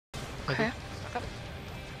Okay.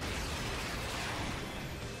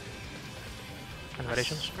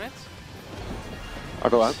 Conversions. Right. I'll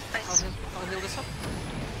go out. I'll heal this up.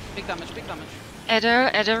 Big damage, big damage.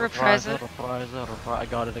 Adder, reprisal. I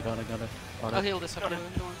got it. I'll heal this up. Don't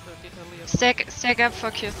want to get early. Stack up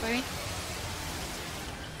for Q3.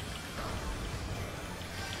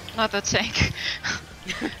 Not the tank.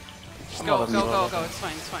 Just go. It's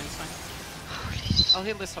fine. Holy shit. I'll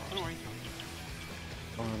heal this up. Don't worry.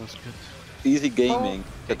 Oh, that's good. Easy gaming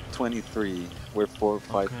at 23. We're 4 or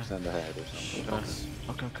 5% ahead or something. Focus.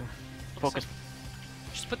 Okay. Focus.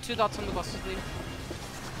 Just put 2 dots on the boss's lead.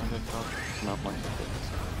 It's not much.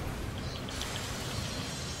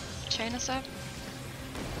 Chain us up.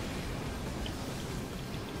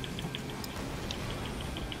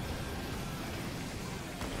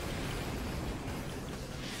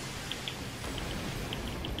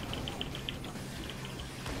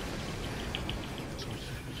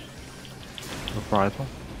 Reprisal.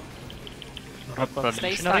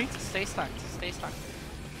 Stay stacked.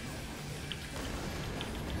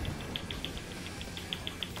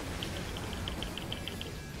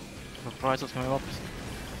 Reprisal's coming up.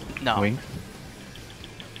 No. Wings.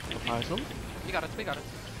 Reprisal. We got it. Nice.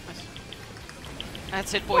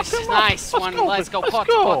 That's it, boys. Nice one. Let's go. Pot.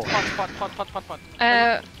 What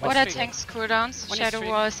What's are three? tanks cooldowns? When is Shadow three?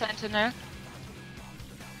 Wall, Sentinel.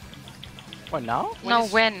 What now? No,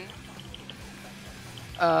 is- when?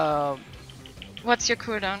 Um, What's your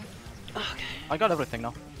cooldown? Okay. I got everything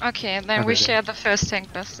now. Okay, then we Okay. share the first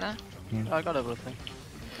tank buster. I got everything.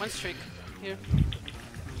 One streak. Here.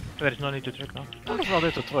 There is no need to trick now. That's not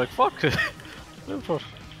it to try. Fuck it.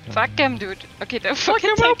 Fuck him, dude. Okay, then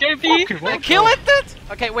fucking take LB. Kill it,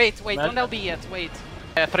 dude! Okay, wait. Man. Don't LB yet. Wait.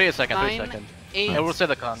 3 seconds. 3 9, seconds. 8, I will say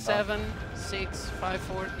the countdown. 7, 6, 5,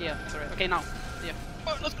 4. Yeah, that's alright. Okay, now. Yeah.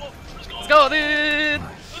 Let's go, dude!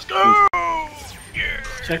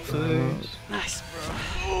 Check food. Nice,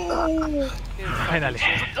 bro. Finally.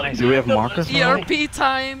 Nice. Do we have markers now? ERP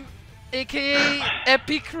time, aka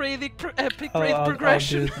epic raid progression. I'll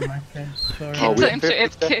do it in my case. Sorry. Oh, Get we time have to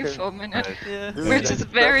 50 FK seconds. for a minute. Yeah. Which is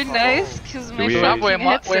very nice, because my we- fucking We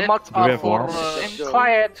headset. marked Do we have for warm?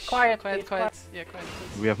 Quiet. Yeah, quiet.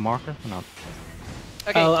 Do we have markers or not?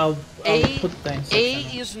 Okay. I'll A- put things. A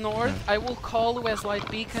is north. I will call West Light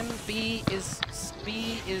Beacon. B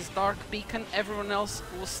is Dark Beacon. Everyone else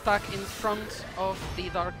will stack in front of the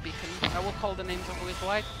Dark Beacon. I will call the names of who is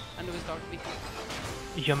Light and who is Dark Beacon.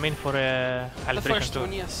 You mean for The calibration first too?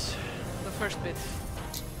 one, yes. The first bit.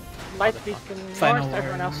 Light Beacon Final north,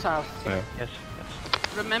 everyone word. else south. Yeah. Yes.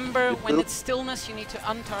 Remember, when it's stillness, you need to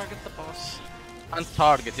untarget the boss.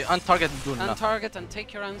 Untarget and do nothing. Untarget and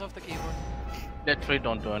take your hands off the keyboard. That 3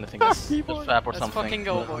 don't do anything. Just swap or Let's something. fucking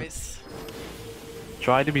go, boys.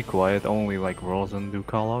 Try to be quiet, only like Rosen do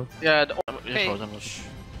call out. Yeah, Okay. Frozen was- Shh.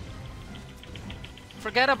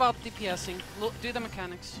 Forget about DPSing. Do the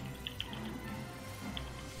mechanics.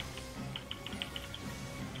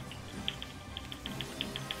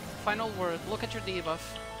 Final word. Look at your debuff.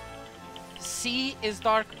 C is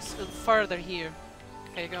dark further here.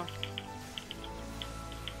 Okay, go.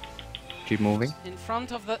 Keep moving. In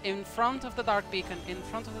front of the dark beacon. In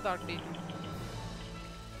front of the dark beacon.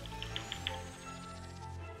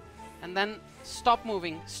 And then stop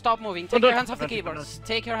moving. Stop moving. Take your hands off the keyboard.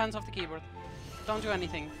 Take your hands off the keyboard. Don't do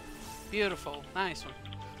anything. Beautiful. Nice one.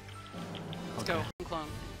 Let's go. Clone.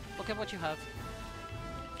 Look at what you have.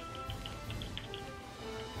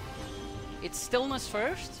 It's stillness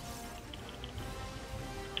first.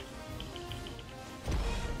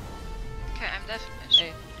 Okay, I'm dead.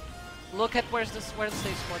 Hey. Look at where the safe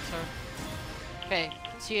spots are. Okay,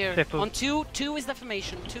 it's here. Safe On 2 is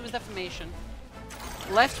defamation. 2 is defamation.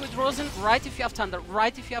 Left with Rosen, right if you have thunder.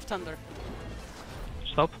 Right if you have thunder.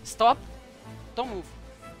 Stop. Stop. Don't move.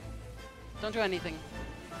 Don't do anything.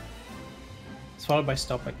 It's followed by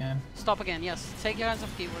stop again. Stop again, yes. Take your hands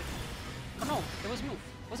off keyboard. Oh no, it was move.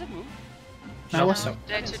 Was it move? Now what's up?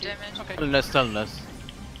 Dead to damage. Okay. Stillness.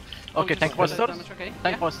 Okay, Don't tank do monsters. damage, okay.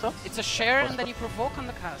 Tank Yeah. monsters. It's a share and then you provoke on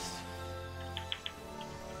the cast.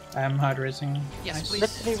 I'm hard raising. Yes, Nice. please.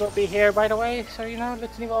 Litany will be here, by the way, so you know,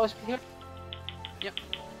 Litany will always be here.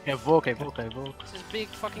 Evoke. This is big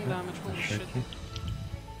fucking damage. Holy shit.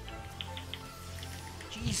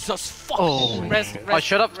 Jesus fucking Oh, rest, I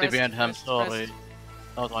should have rest, DB'd him, rest, sorry. rest.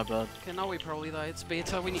 That was my bad. Okay, now we probably die. It's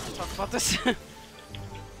beta. We need to talk about this.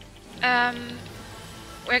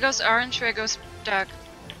 Where goes orange? Where goes dark?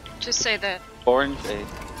 Just say that. Orange A.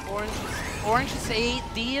 Orange is A.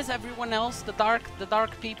 D is everyone else. The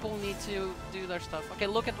dark people need to do their stuff. Okay,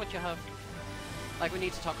 look at what you have. Like, we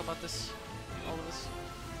need to talk about this. All of this.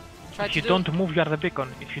 Try If to you do... don't move, you are the beacon.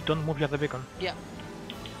 If you don't move, you are the beacon. Okay.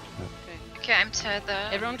 Okay, I'm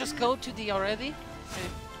tethered. Everyone just go to D already. Okay.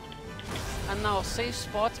 And now safe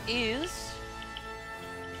spot is...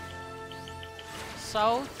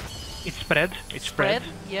 south. It's spread. It's spread.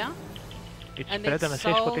 Yeah. It's And spread, it's and the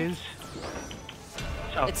safe spot south. is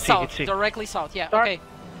south. It's C, south, it's C. directly south. Yeah. Dark. Okay.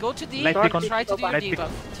 Go to D. Light beacon. Try to do your Light debuff. beacon.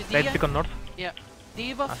 To Light D. beacon north. Yeah.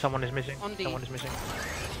 Debuff. Someone is missing. On D. Someone is missing.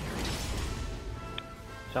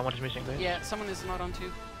 Someone is missing, guys. Yeah. Someone is not on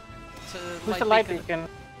 2. It's a Who's the light beacon. beacon?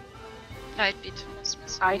 Light beacon was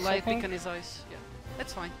missing. Ice, I Light think. beacon is ice. Yeah.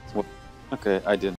 That's fine. Okay, I didn't.